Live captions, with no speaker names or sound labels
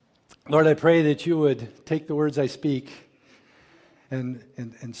Lord, I pray that you would take the words I speak and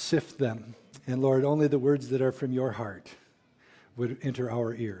sift them. And Lord, only the words that are from your heart would enter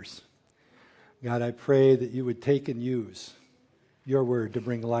our ears. God, I pray that you would take and use your word to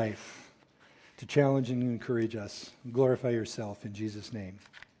bring life, to challenge and encourage us. Glorify yourself in Jesus' name.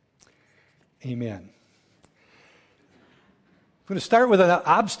 Amen. I'm going to start with an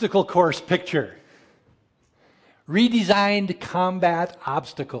obstacle course picture. Redesigned combat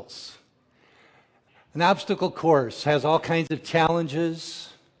obstacles. An obstacle course has all kinds of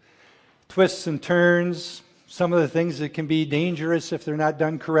challenges, twists and turns, some of the things that can be dangerous if they're not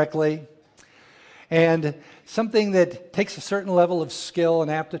done correctly, and something that takes a certain level of skill and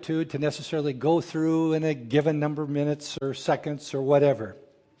aptitude to necessarily go through in a given number of minutes or seconds or whatever.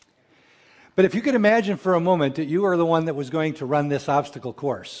 But if you could imagine for a moment that you are the one that was going to run this obstacle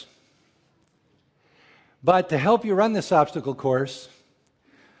course. But to help you run this obstacle course,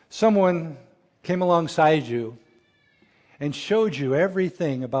 someone came alongside you and showed you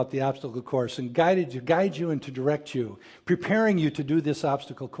everything about the obstacle course and guide you and to direct you, preparing you to do this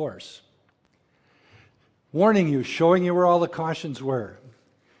obstacle course. Warning you, showing you where all the cautions were,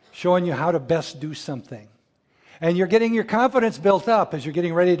 showing you how to best do something. And you're getting your confidence built up as you're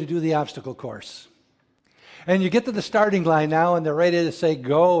getting ready to do the obstacle course. And you get to the starting line now, and they're ready to say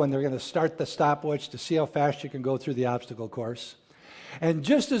go, and they're going to start the stopwatch to see how fast you can go through the obstacle course. And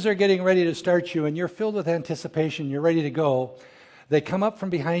just as they're getting ready to start you, and you're filled with anticipation, you're ready to go, they come up from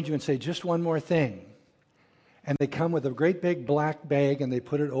behind you and say, just one more thing. And they come with a great big black bag, and they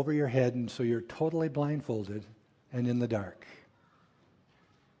put it over your head, and so you're totally blindfolded and in the dark.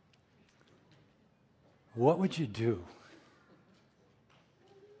 What would you do?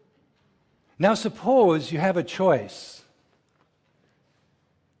 Now suppose you have a choice.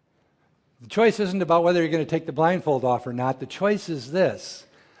 The choice isn't about whether you're going to take the blindfold off or not. The choice is this.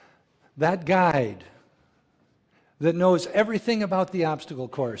 That guide that knows everything about the obstacle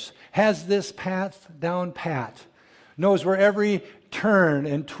course, has this path down pat, knows where every turn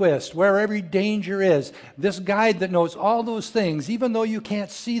and twist, where every danger is. This guide that knows all those things, even though you can't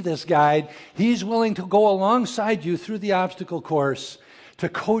see this guide, he's willing to go alongside you through the obstacle course to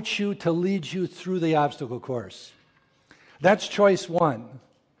coach you, to lead you through the obstacle course. That's choice one.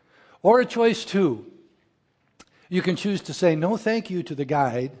 Or a choice two. You can choose to say no thank you to the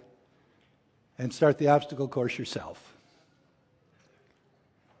guide and start the obstacle course yourself.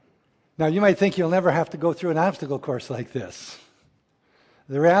 Now, you might think you'll never have to go through an obstacle course like this.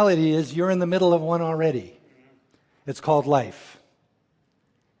 The reality is you're in the middle of one already. It's called life.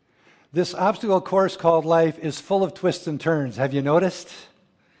 This obstacle course called life is full of twists and turns. Have you noticed?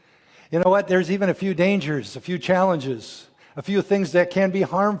 You know what? There's even a few dangers, a few challenges, a few things that can be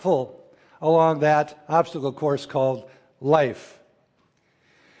harmful along that obstacle course called life.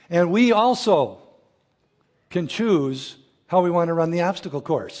 And we also can choose how we want to run the obstacle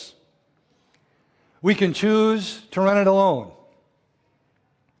course. We can choose to run it alone.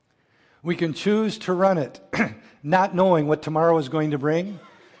 We can choose to run it not knowing what tomorrow is going to bring.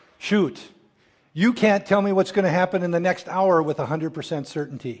 Shoot, you can't tell me what's going to happen in the next hour with 100%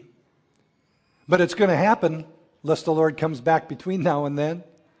 certainty. But it's going to happen unless the Lord comes back between now and then.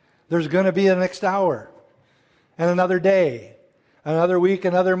 There's going to be a next hour and another day, another week,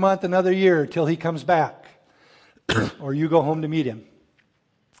 another month, another year till he comes back or you go home to meet him.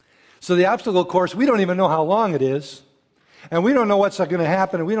 So the obstacle course, we don't even know how long it is, and we don't know what's going to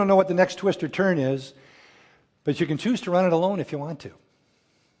happen, and we don't know what the next twist or turn is, but you can choose to run it alone if you want to.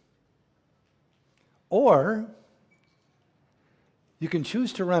 Or you can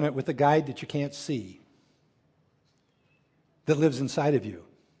choose to run it with a guide that you can't see, that lives inside of you,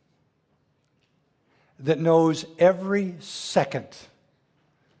 that knows every second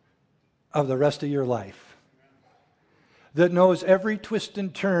of the rest of your life, that knows every twist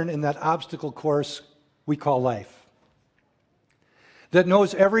and turn in that obstacle course we call life, that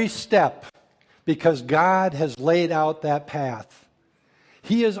knows every step because God has laid out that path.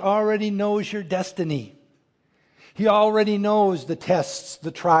 He already knows your destiny. He already knows the tests,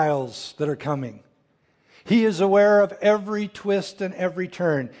 the trials that are coming. He is aware of every twist and every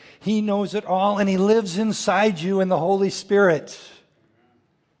turn. He knows it all, and he lives inside you in the Holy Spirit.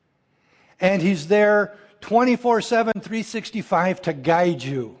 And he's there 24/7, 365 to guide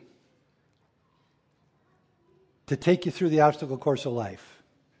you, to take you through the obstacle course of life.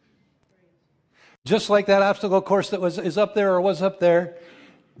 Just like that obstacle course that is up there or was up there,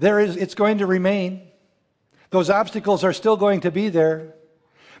 it's going to remain. Those obstacles are still going to be there.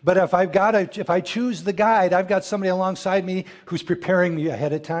 But if I choose the guide, I've got somebody alongside me who's preparing me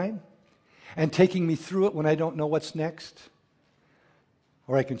ahead of time and taking me through it when I don't know what's next.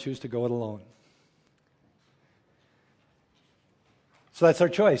 or I can choose to go it alone. So that's our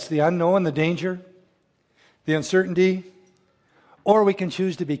choice, the unknown, the danger, the uncertainty, or we can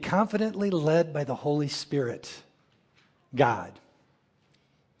choose to be confidently led by the Holy Spirit, God.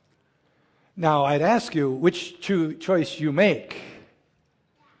 Now, I'd ask you which choice you make.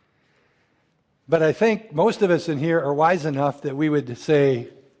 But I think most of us in here are wise enough that we would say,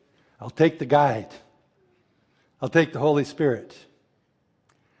 I'll take the guide. I'll take the Holy Spirit.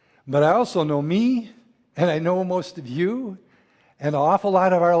 But I also know me, and I know most of you, and an awful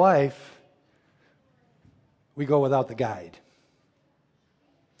lot of our life, we go without the guide.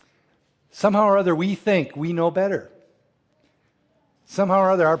 Somehow or other, we think we know better. Somehow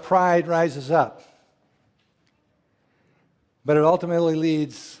or other, our pride rises up. But it ultimately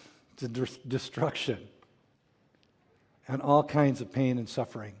leads to destruction and all kinds of pain and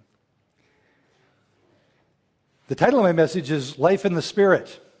suffering. The title of my message is Life in the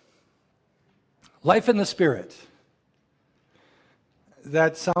Spirit. Life in the Spirit.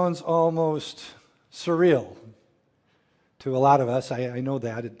 That sounds almost surreal to a lot of us. I know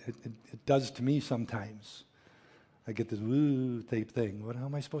that. It does to me sometimes. I get this woo type thing. How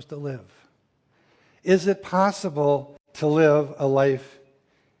am I supposed to live? Is it possible to live a life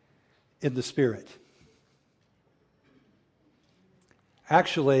in the Spirit?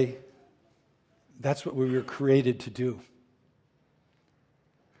 Actually, that's what we were created to do.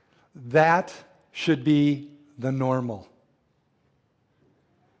 That should be the normal.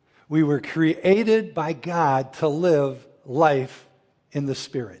 We were created by God to live life in the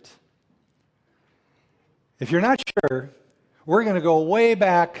Spirit. If you're not sure, we're going to go way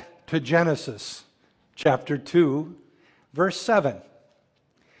back to Genesis chapter 2, verse 7.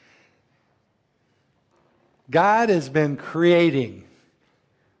 God has been creating.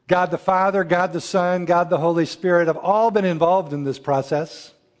 God the Father, God the Son, God the Holy Spirit have all been involved in this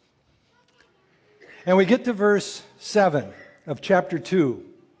process. And we get to verse 7 of chapter 2.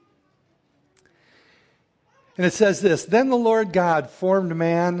 And it says this, Then the Lord God formed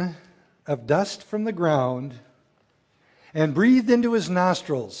man of dust from the ground and breathed into his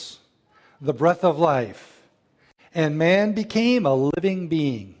nostrils the breath of life, and man became a living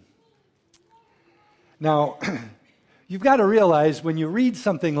being. Now, you've got to realize when you read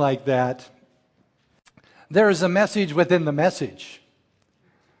something like that, there is a message within the message.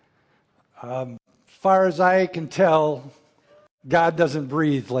 Far as I can tell, God doesn't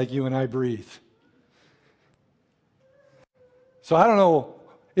breathe like you and I breathe. So I don't know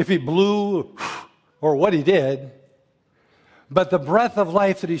if he blew or what he did, but the breath of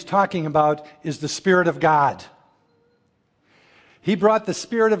life that he's talking about is the Spirit of God. He brought the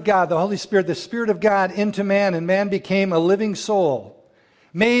Spirit of God, the Holy Spirit, the Spirit of God into man, and man became a living soul,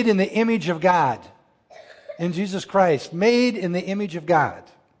 made in the image of God, in Jesus Christ, made in the image of God,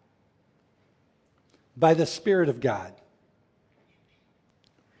 by the Spirit of God.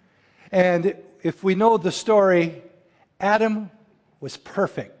 And if we know the story, Adam was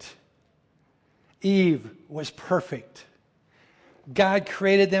perfect. Eve was perfect. God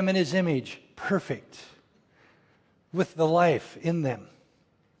created them in his image, perfect, with the life in them.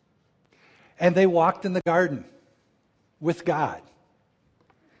 And they walked in the garden with God,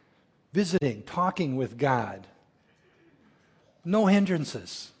 visiting, talking with God. No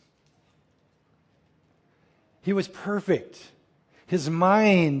hindrances. He was perfect. His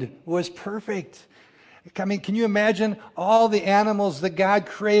mind was perfect. I mean, can you imagine all the animals that God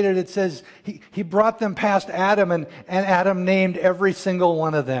created? It says he brought them past Adam, and Adam named every single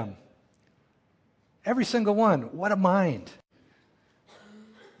one of them. Every single one. What a mind.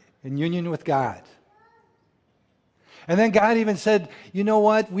 In union with God. And then God even said, you know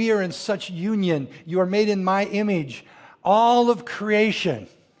what? We are in such union. You are made in my image. All of creation.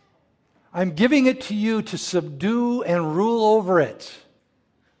 I'm giving it to you to subdue and rule over it.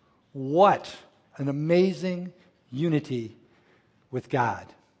 What an amazing unity with God.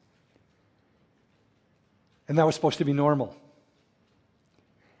 And that was supposed to be normal.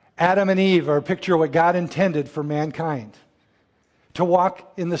 Adam and Eve are a picture of what God intended for mankind. To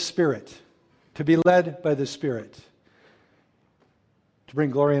walk in the Spirit. To be led by the Spirit. To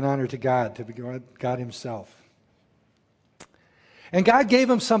bring glory and honor to God. To be God himself. And God gave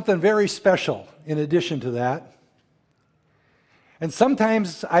him something very special in addition to that. And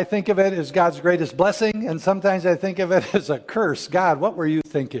sometimes I think of it as God's greatest blessing, and sometimes I think of it as a curse. God, what were you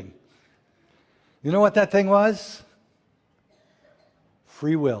thinking? You know what that thing was?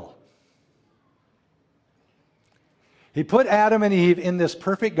 Free will. He put Adam and Eve in this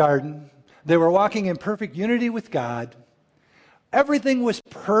perfect garden. They were walking in perfect unity with God. Everything was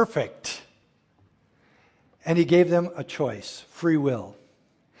perfect. And he gave them a choice, free will.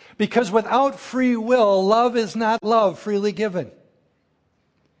 Because without free will, love is not love freely given.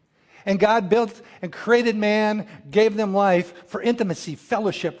 And God built and created man, gave them life for intimacy,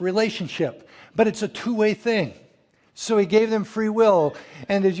 fellowship, relationship. But it's a two-way thing. So he gave them free will.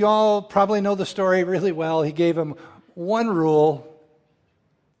 And as you all probably know the story really well, he gave them one rule.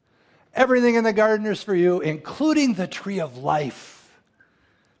 Everything in the garden is for you, including the tree of life,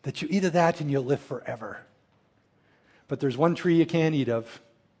 that you eat of that and you'll live forever. But there's one tree you can't eat of,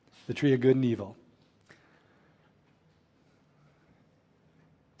 the tree of good and evil.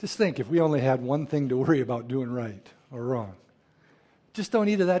 Just think, if we only had one thing to worry about doing right or wrong. Just don't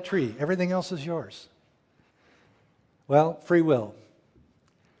eat of that tree. Everything else is yours. Well, free will.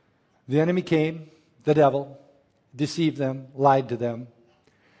 The enemy came, the devil, deceived them, lied to them,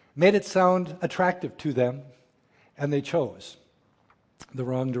 made it sound attractive to them, and they chose the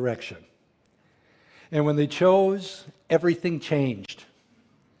wrong direction. And when they chose, everything changed.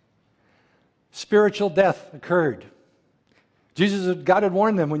 Spiritual death occurred. God had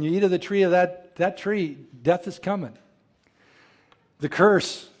warned them, when you eat of the tree of that tree, death is coming. The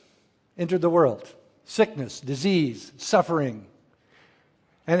curse entered the world. Sickness, disease, suffering,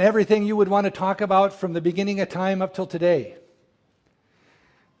 and everything you would want to talk about from the beginning of time up till today.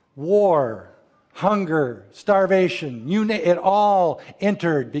 War, hunger, starvation, it all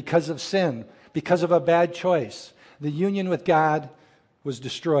entered because of sin, because of a bad choice. The union with God was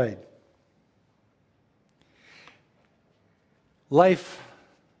destroyed. Life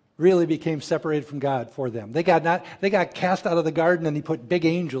really became separated from God for them. They got cast out of the garden, and he put big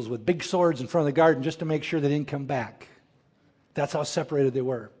angels with big swords in front of the garden just to make sure they didn't come back. That's how separated they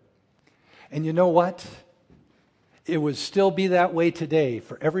were. And you know what? It would still be that way today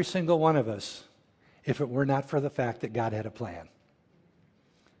for every single one of us if it were not for the fact that God had a plan.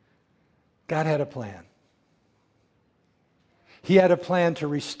 God had a plan. He had a plan to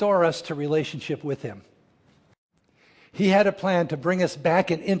restore us to relationship with him. He had a plan to bring us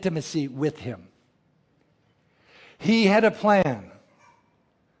back in intimacy with him. He had a plan.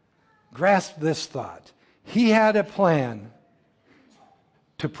 Grasp this thought. He had a plan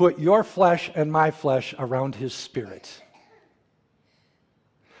to put your flesh and my flesh around his Spirit.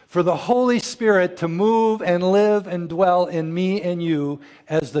 For the Holy Spirit to move and live and dwell in me and you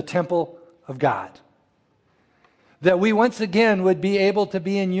as the temple of God. That we once again would be able to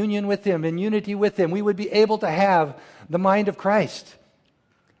be in union with him, in unity with him. We would be able to have the mind of Christ.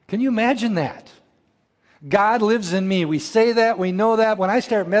 Can you imagine that? God lives in me. We say that, we know that. When I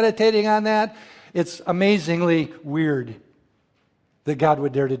start meditating on that, it's amazingly weird that God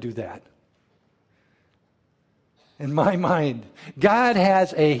would dare to do that. In my mind, God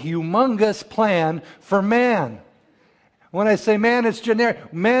has a humongous plan for man. When I say man, it's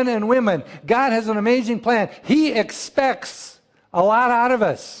generic. Men and women. God has an amazing plan. He expects a lot out of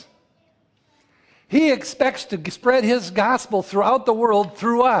us. He expects to spread his gospel throughout the world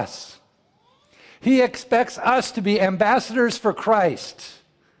through us. He expects us to be ambassadors for Christ.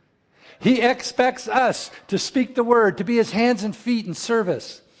 He expects us to speak the word, to be his hands and feet in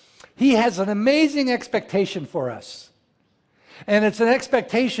service. He has an amazing expectation for us. And it's an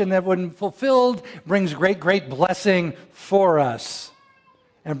expectation that, when fulfilled, brings great, great blessing for us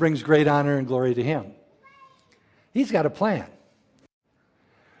and brings great honor and glory to him. He's got a plan.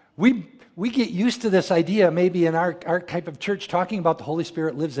 We get used to this idea, maybe in our type of church, talking about the Holy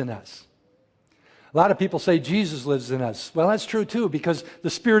Spirit lives in us. A lot of people say Jesus lives in us. Well, that's true too, because the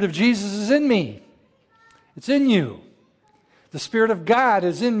Spirit of Jesus is in me. It's in you. The Spirit of God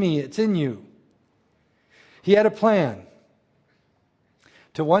is in me. It's in you. He had a plan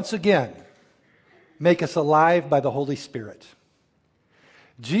to once again make us alive by the Holy Spirit.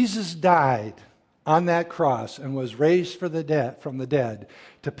 Jesus died on that cross and was raised from the dead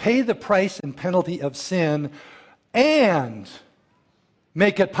to pay the price and penalty of sin and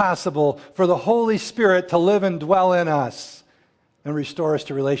make it possible for the Holy Spirit to live and dwell in us and restore us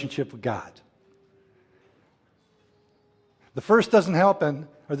to relationship with God. The first doesn't happen,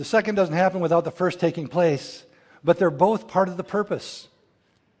 or the second doesn't happen without the first taking place, but they're both part of the purpose.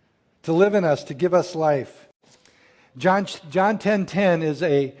 To live in us, to give us life. John 10:10 is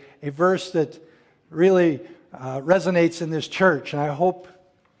a verse that really resonates in this church, and I hope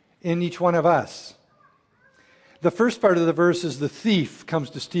in each one of us. The first part of the verse is, the thief comes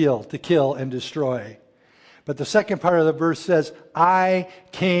to steal, to kill, and destroy. But the second part of the verse says, I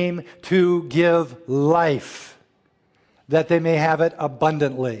came to give life, that they may have it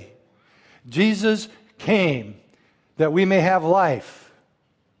abundantly. Jesus came that we may have life.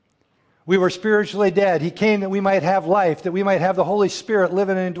 We were spiritually dead. He came that we might have life, that we might have the Holy Spirit live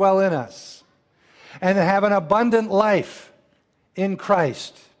in and dwell in us, and have an abundant life in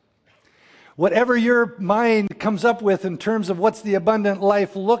Christ. whatever your mind comes up with in terms of what's the abundant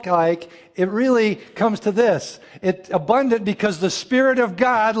life look like, it really comes to this. It's abundant because the Spirit of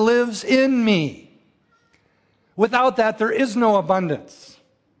God lives in me. Without that, there is no abundance.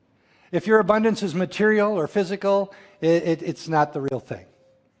 If your abundance is material or physical, it's not the real thing.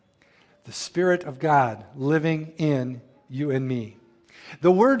 The Spirit of God living in you and me.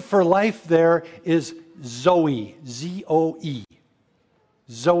 The word for life there is Zoe, Z-O-E.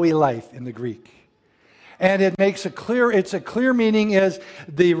 Zoe life in the Greek. And it's a clear meaning is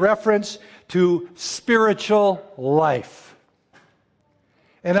the reference to spiritual life.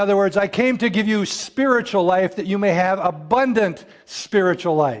 In other words, I came to give you spiritual life that you may have abundant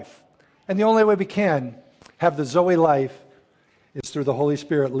spiritual life. And the only way we can have the Zoe life is through the Holy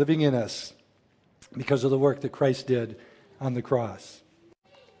Spirit living in us because of the work that Christ did on the cross.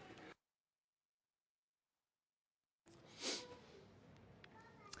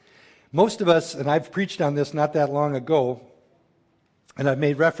 Most of us, and I've preached on this not that long ago, and I've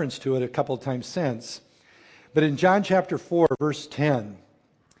made reference to it a couple of times since, but in John chapter 4, verse 10,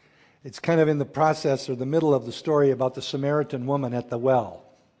 it's kind of in the process or the middle of the story about the Samaritan woman at the well.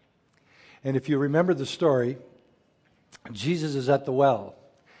 And if you remember the story, Jesus is at the well,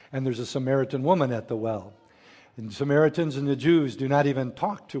 and there's a Samaritan woman at the well. And the Samaritans and the Jews do not even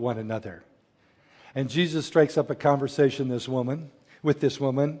talk to one another. And Jesus strikes up a conversation with this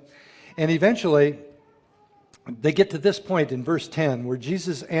woman, and eventually they get to this point in verse 10 where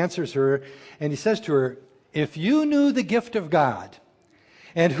Jesus answers her, and he says to her, "If you knew the gift of God,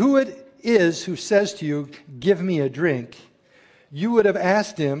 and who it is who says to you, 'Give me a drink,' you would have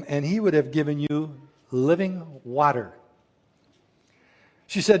asked him, and he would have given you living water."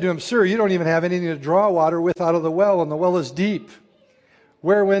 She said to him, "Sir, you don't even have anything to draw water with out of the well, and the well is deep.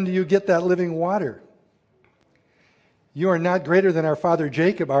 When do you get that living water? You are not greater than our father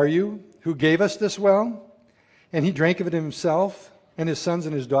Jacob, are you, who gave us this well? And he drank of it himself, and his sons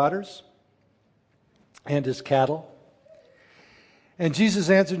and his daughters, and his cattle." And Jesus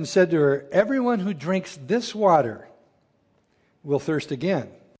answered and said to her, "Everyone who drinks this water will thirst again.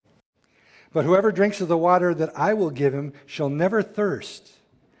 But whoever drinks of the water that I will give him shall never thirst.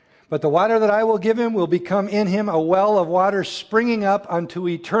 But the water that I will give him will become in him a well of water springing up unto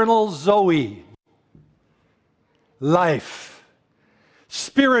eternal Zoe. Life.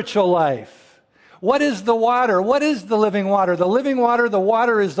 Spiritual life. What is the water? What is the living water? The living water, the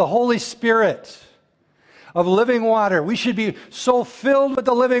water is the Holy Spirit of living water. We should be so filled with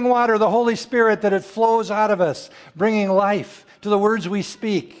the living water, the Holy Spirit, that it flows out of us, bringing life to the words we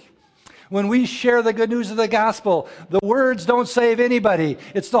speak. When we share the good news of the gospel, the words don't save anybody.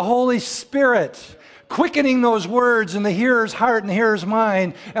 It's the Holy Spirit quickening those words in the hearer's heart and the hearer's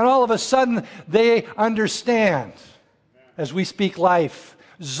mind, and all of a sudden they understand as we speak life,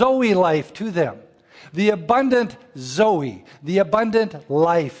 Zoe life to them. The abundant Zoe, the abundant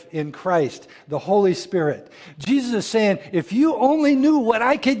life in Christ, the Holy Spirit. Jesus is saying, if you only knew what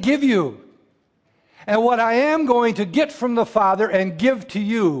I could give you, and what I am going to get from the Father and give to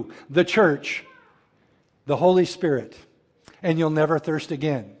you, the church, the Holy Spirit, and you'll never thirst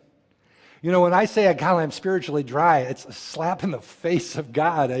again. You know, when I say, God, I'm spiritually dry, it's a slap in the face of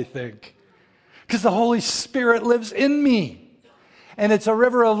God, I think. Because the Holy Spirit lives in me. And it's a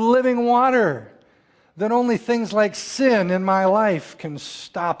river of living water that only things like sin in my life can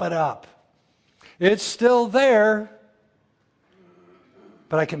stop it up. It's still there,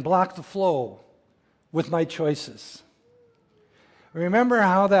 but I can block the flow with my choices. Remember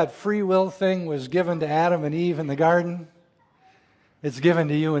how that free will thing was given to Adam and Eve in the garden? It's given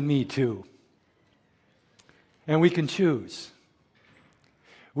to you and me too. And we can choose.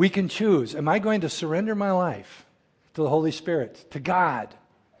 We can choose. Am I going to surrender my life to the Holy Spirit, to God?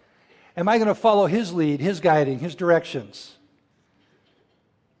 Am I going to follow His lead, His guiding, His directions?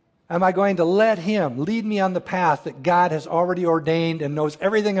 Am I going to let Him lead me on the path that God has already ordained and knows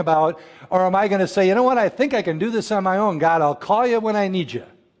everything about? Or am I going to say, you know what, I think I can do this on my own. God, I'll call you when I need you.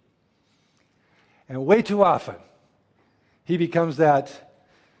 And way too often, He becomes that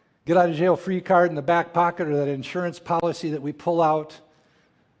get out of jail free card in the back pocket or that insurance policy that we pull out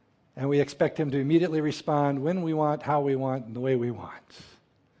and we expect Him to immediately respond when we want, how we want, and the way we want.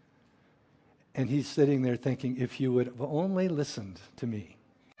 And He's sitting there thinking, if you would have only listened to me.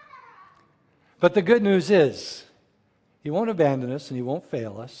 But the good news is, He won't abandon us and He won't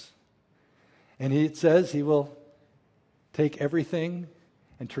fail us. And He says He will take everything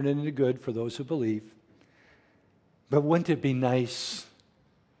and turn it into good for those who believe. But wouldn't it be nice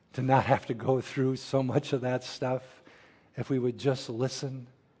to not have to go through so much of that stuff if we would just listen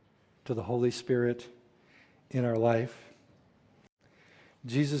to the Holy Spirit in our life?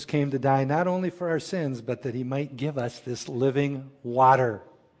 Jesus came to die not only for our sins, but that he might give us this living water.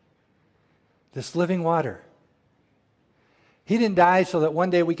 This living water. He didn't die so that one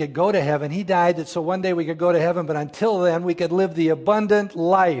day we could go to heaven. He died that so one day we could go to heaven, but until then we could live the abundant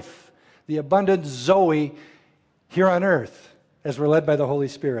life, the abundant Zoe here on earth as we're led by the Holy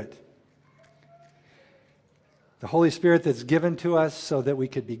Spirit. The Holy Spirit that's given to us so that we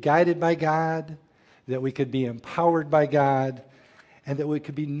could be guided by God, that we could be empowered by God, and that we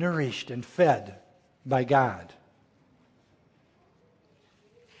could be nourished and fed by God.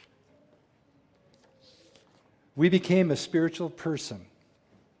 We became a spiritual person.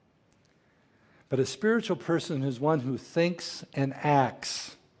 But a spiritual person is one who thinks and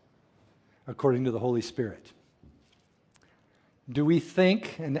acts according to the Holy Spirit. Do we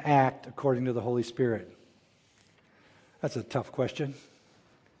think and act according to the Holy Spirit? That's a tough question.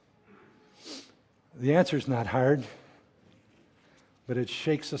 The answer is not hard, but it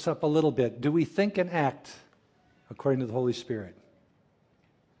shakes us up a little bit. Do we think and act according to the Holy Spirit?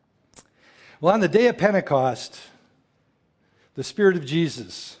 Well, on the day of Pentecost, the Spirit of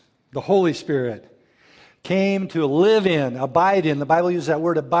Jesus, the Holy Spirit, came to live in, abide in. The Bible uses that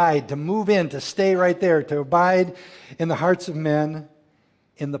word abide, to move in, to stay right there, to abide in the hearts of men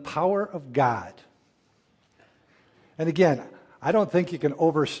in the power of God. And again, I don't think you can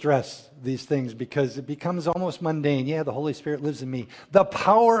overstress these things because it becomes almost mundane. Yeah, the Holy Spirit lives in me. The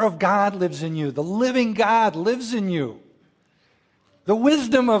power of God lives in you. The living God lives in you. The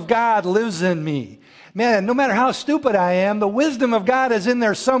wisdom of God lives in me. Man, no matter how stupid I am, the wisdom of God is in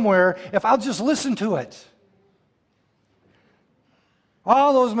there somewhere if I'll just listen to it.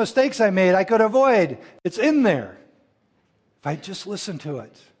 All those mistakes I made, I could avoid. It's in there if I just listen to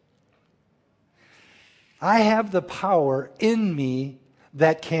it. I have the power in me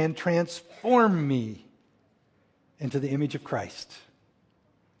that can transform me into the image of Christ.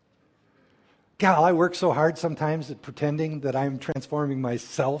 Gal, I work so hard sometimes at pretending that I'm transforming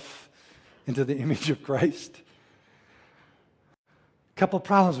myself into the image of Christ. A couple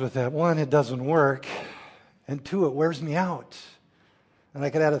problems with that. One, it doesn't work. And two, it wears me out. And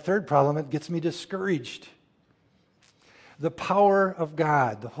I could add a third problem, it gets me discouraged. The power of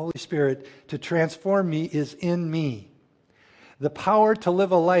God, the Holy Spirit, to transform me is in me. The power to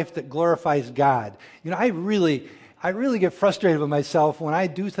live a life that glorifies God. You know, I really get frustrated with myself when I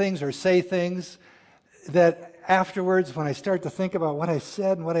do things or say things that afterwards, when I start to think about what I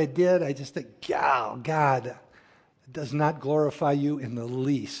said and what I did, I just think, oh, God does not glorify you in the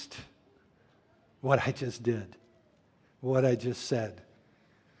least. What I just did, what I just said.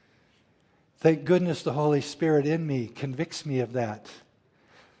 Thank goodness the Holy Spirit in me convicts me of that,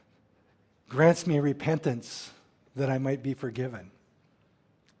 grants me repentance that I might be forgiven.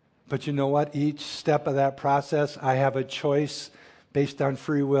 But you know what? Each step of that process, I have a choice based on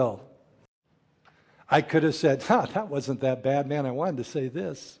free will. I could have said, that wasn't that bad, man. I wanted to say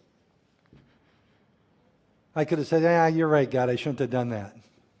this. I could have said, yeah, you're right, God. I shouldn't have done that.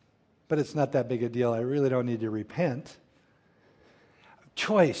 But it's not that big a deal. I really don't need to repent.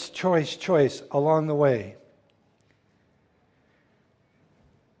 Choice along the way.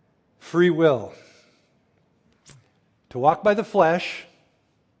 Free will. To walk by the flesh.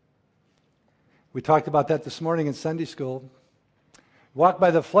 We talked about that this morning in Sunday school. Walk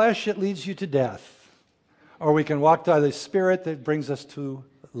by the flesh, it leads you to death. Or we can walk by the Spirit that brings us to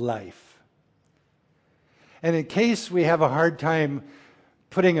life. And in case we have a hard time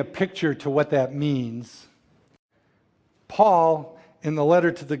putting a picture to what that means, Paul, in the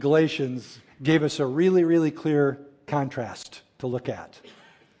letter to the Galatians, gave us a really, really clear contrast to look at.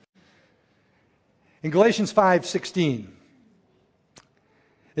 In Galatians 5:16,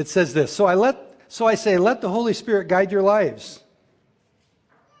 it says this, So I say, let the Holy Spirit guide your lives.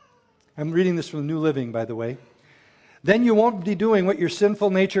 I'm reading this from the New Living, by the way. Then you won't be doing what your sinful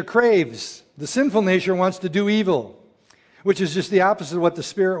nature craves. The sinful nature wants to do evil, which is just the opposite of what the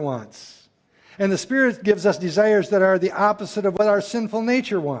Spirit wants. And the Spirit gives us desires that are the opposite of what our sinful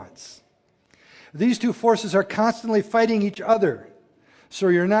nature wants. These two forces are constantly fighting each other, so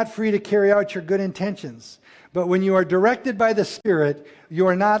you're not free to carry out your good intentions. But when you are directed by the Spirit, you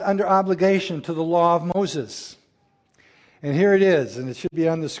are not under obligation to the law of Moses. And here it is, and it should be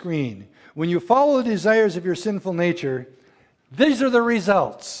on the screen. When you follow the desires of your sinful nature, these are the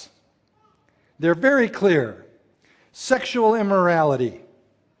results. They're very clear. Sexual immorality,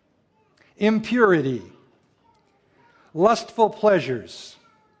 impurity, lustful pleasures,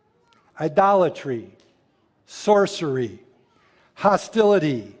 idolatry, sorcery,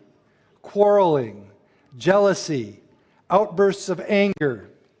 hostility, quarreling, jealousy, outbursts of anger,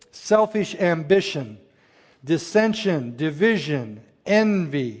 selfish ambition, dissension, division,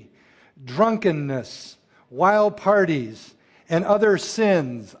 envy, drunkenness, wild parties, and other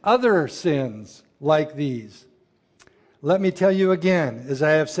sins like these. Let me tell you again, as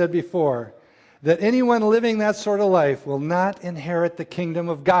I have said before, that anyone living that sort of life will not inherit the kingdom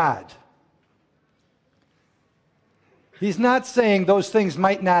of God. He's not saying those things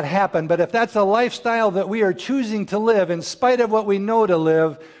might not happen, but if that's a lifestyle that we are choosing to live in spite of what we know to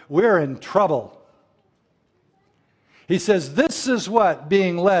live, we're in trouble. He says this is what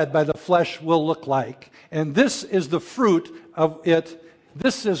being led by the flesh will look like, and this is the fruit of it.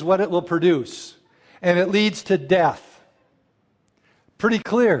 This is what it will produce, and it leads to death. Pretty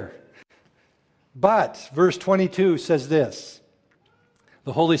clear. But verse 22 says this: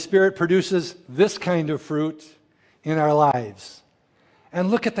 the Holy Spirit produces this kind of fruit in our lives.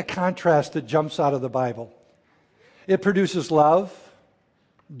 And look at the contrast that jumps out of the Bible. It produces love,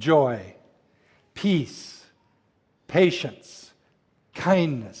 joy, peace, patience,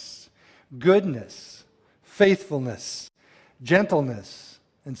 kindness, goodness, faithfulness, gentleness,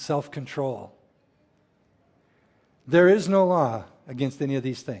 and self-control. There is no law against any of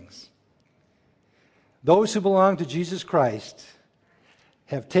these things. Those who belong to Jesus Christ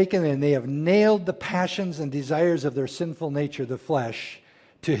have taken and they have nailed the passions and desires of their sinful nature, the flesh,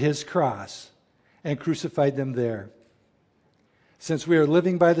 to His cross and crucified them there. Since we are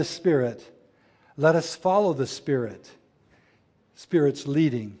living by the Spirit, let us follow the Spirit's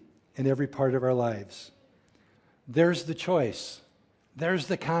leading in every part of our lives. There's the choice. There's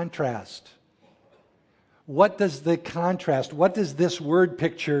the contrast. What does this word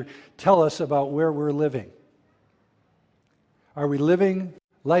picture tell us about where we're living? Are we living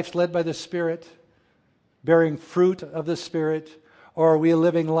lives led by the Spirit, bearing fruit of the Spirit, or are we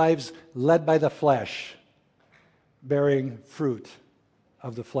living lives led by the flesh, bearing fruit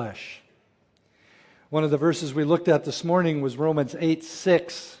of the flesh? One of the verses we looked at this morning was Romans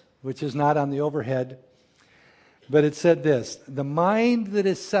 8:6, which is not on the overhead, but it said this: the mind that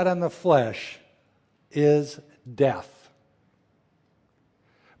is set on the flesh is death,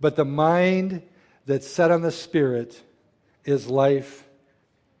 but the mind that's set on the Spirit is life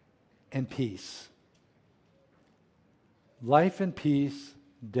and peace. Life and peace,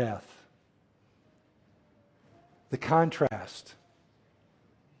 death. The contrast.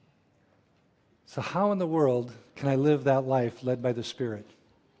 So how in the world can I live that life led by the Spirit?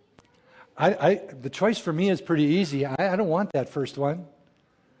 The choice for me is pretty easy. I don't want that first one.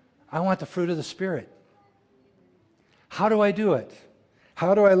 I want the fruit of the Spirit. How do I do it?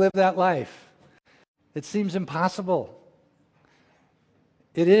 How do I live that life? It seems impossible.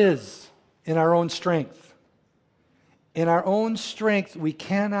 It is in our own strength. In our own strength, we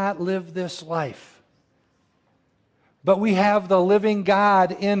cannot live this life. But we have the living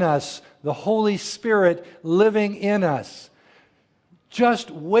God in us, the Holy Spirit living in us,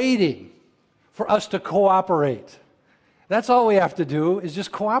 just waiting for us to cooperate. That's all we have to do, is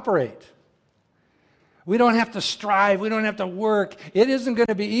just cooperate. We don't have to strive. We don't have to work. It isn't going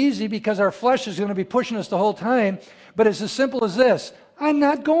to be easy because our flesh is going to be pushing us the whole time. But it's as simple as this: I'm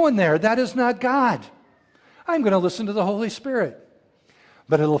not going there. That is not God. I'm going to listen to the Holy Spirit.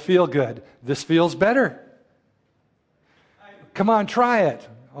 But it'll feel good. This feels better. Come on, try it.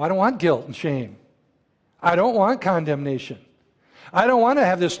 I don't want guilt and shame. I don't want condemnation. I don't want to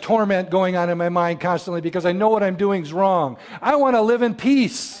have this torment going on in my mind constantly because I know what I'm doing is wrong. I want to live in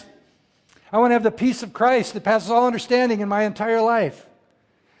peace. I want to have the peace of Christ that passes all understanding in my entire life.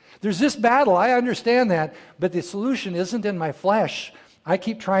 There's this battle, I understand that, but the solution isn't in my flesh. I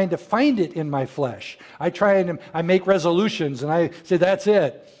keep trying to find it in my flesh. I make resolutions and I say, that's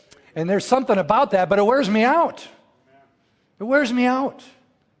it. And there's something about that, but it wears me out. It wears me out.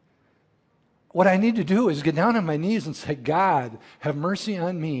 What I need to do is get down on my knees and say, God, have mercy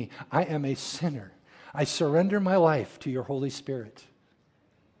on me. I am a sinner. I surrender my life to your Holy Spirit.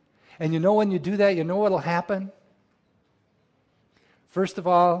 And you know when you do that, you know what will happen? First of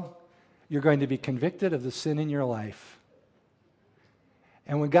all, you're going to be convicted of the sin in your life.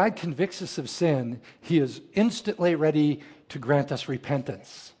 And when God convicts us of sin, He is instantly ready to grant us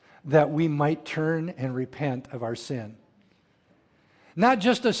repentance, that we might turn and repent of our sin. Not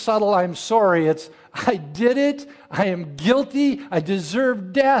just a subtle, I'm sorry, it's, I did it, I am guilty, I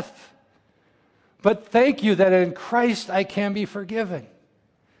deserve death. But thank you that in Christ I can be forgiven.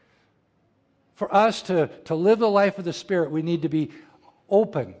 For us to live the life of the Spirit, we need to be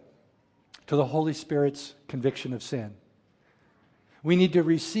open to the Holy Spirit's conviction of sin. We need to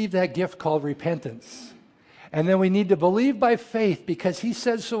receive that gift called repentance. And then we need to believe by faith, because He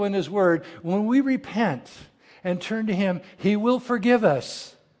says so in His Word. When we repent and turn to Him, He will forgive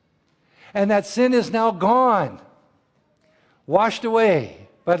us. And that sin is now gone. washed away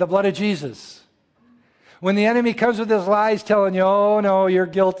by the blood of Jesus. When the enemy comes with his lies telling you, oh no, you're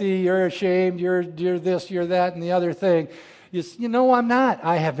guilty, you're ashamed, you're this, you're that, and the other thing, you know I'm not.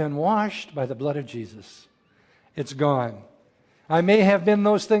 I have been washed by the blood of Jesus. It's gone. I may have been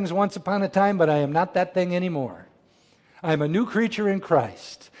those things once upon a time, but I am not that thing anymore. I'm a new creature in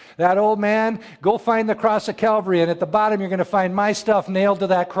Christ. That old man, go find the cross of Calvary, and at the bottom you're going to find my stuff nailed to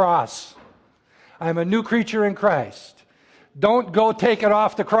that cross. I'm a new creature in Christ. Don't go take it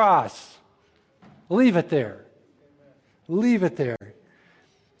off the cross. Leave it there. Leave it there.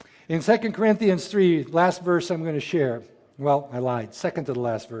 In 2 Corinthians 3, last verse I'm going to share. Well, I lied. Second to the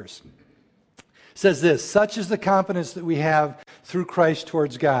last verse. It says this, such is the confidence that we have through Christ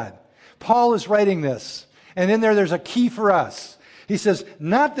towards God. Paul is writing this, and in there's a key for us. He says,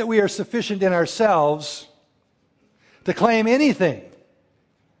 not that we are sufficient in ourselves to claim anything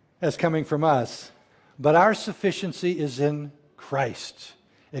as coming from us, but our sufficiency is in Christ.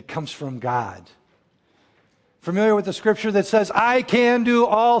 It comes from God. Familiar with the scripture that says, I can do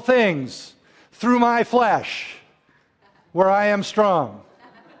all things through my flesh, where I am strong.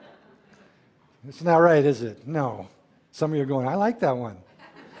 It's not right, is it? No. Some of you are going, I like that one.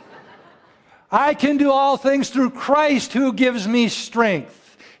 I can do all things through Christ who gives me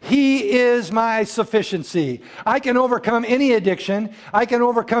strength. He is my sufficiency. I can overcome any addiction. I can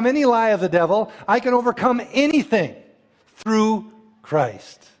overcome any lie of the devil. I can overcome anything through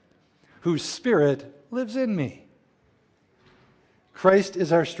Christ, whose Spirit lives in me. Christ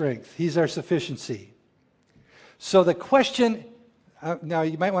is our strength. He's our sufficiency. So the question, now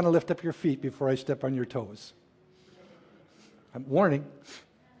you might want to lift up your feet before I step on your toes. I'm warning.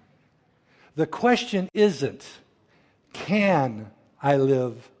 The question isn't, can I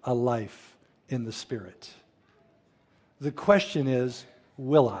live a life in the Spirit? The question is,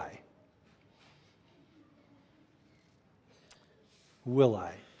 will I? Will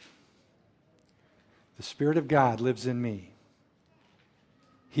I? The Spirit of God lives in me.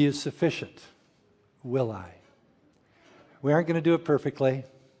 He is sufficient. Will I? We aren't going to do it perfectly.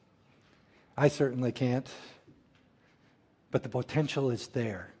 I certainly can't. But the potential is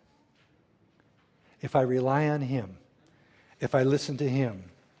there. If I rely on Him, if I listen to Him.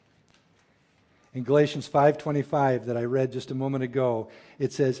 In Galatians 5:25 that I read just a moment ago,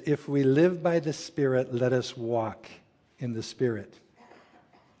 it says, if we live by the Spirit, let us walk in the Spirit.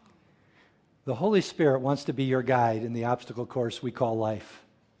 The Holy Spirit wants to be your guide in the obstacle course we call life.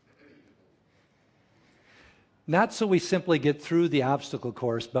 Not so we simply get through the obstacle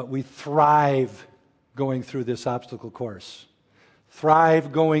course, but we thrive going through this obstacle course.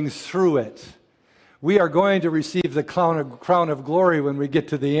 Thrive going through it. We are going to receive the crown of glory when we get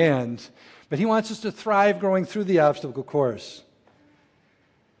to the end. But He wants us to thrive going through the obstacle course.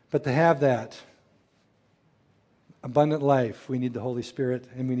 But to have that abundant life, we need the Holy Spirit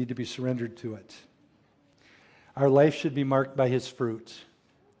and we need to be surrendered to it. Our life should be marked by His fruit.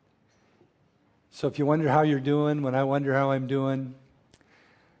 So if you wonder how you're doing, when I wonder how I'm doing,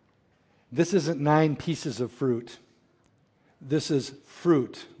 this isn't 9 pieces of fruit. This is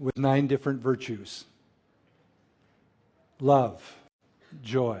fruit with 9 different virtues. Love,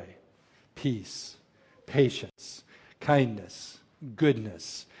 joy, peace, patience, kindness,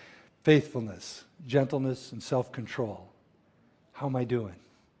 goodness, faithfulness, gentleness, and self-control. How am I doing?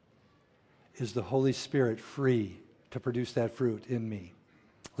 Is the Holy Spirit free to produce that fruit in me?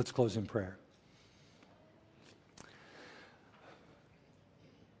 Let's close in prayer.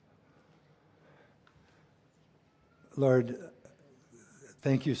 Lord,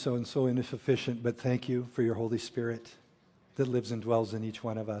 thank you so insufficient, but thank you for your Holy Spirit that lives and dwells in each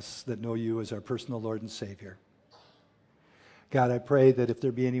one of us that know you as our personal Lord and Savior. God, I pray that if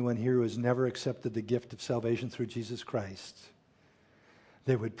there be anyone here who has never accepted the gift of salvation through Jesus Christ,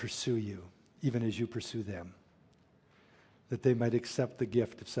 they would pursue you, even as you pursue them. That they might accept the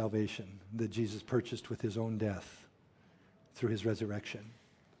gift of salvation that Jesus purchased with His own death through His resurrection.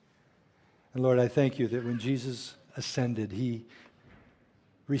 And Lord, I thank you that when Jesus ascended, He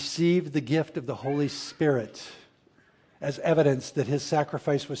received the gift of the Holy Spirit as evidence that His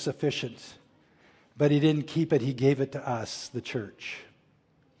sacrifice was sufficient. But He didn't keep it. He gave it to us, the church.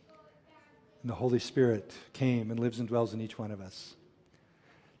 And the Holy Spirit came and lives and dwells in each one of us.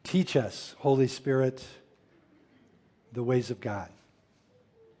 Teach us, Holy Spirit, the ways of God.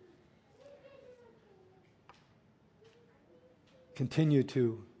 Continue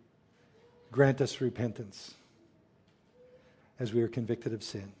to grant us repentance as we are convicted of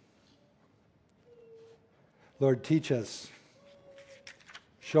sin. Lord, teach us,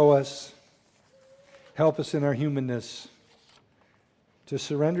 show us, help us in our humanness to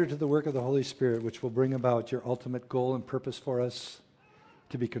surrender to the work of the Holy Spirit, which will bring about your ultimate goal and purpose for us,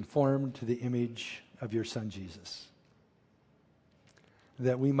 to be conformed to the image of your Son, Jesus,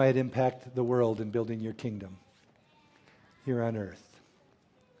 that we might impact the world in building your kingdom here on earth.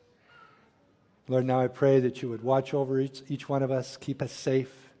 Lord, now I pray that you would watch over each one of us, keep us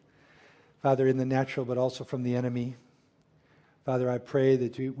safe, Father, in the natural, but also from the enemy. Father, I pray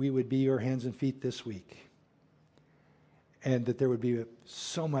that we would be your hands and feet this week, and that there would be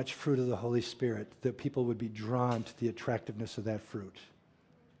so much fruit of the Holy Spirit that people would be drawn to the attractiveness of that fruit,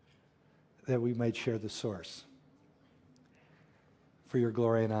 that we might share the source. For your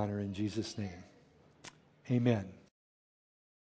glory and honor in Jesus' name. Amen.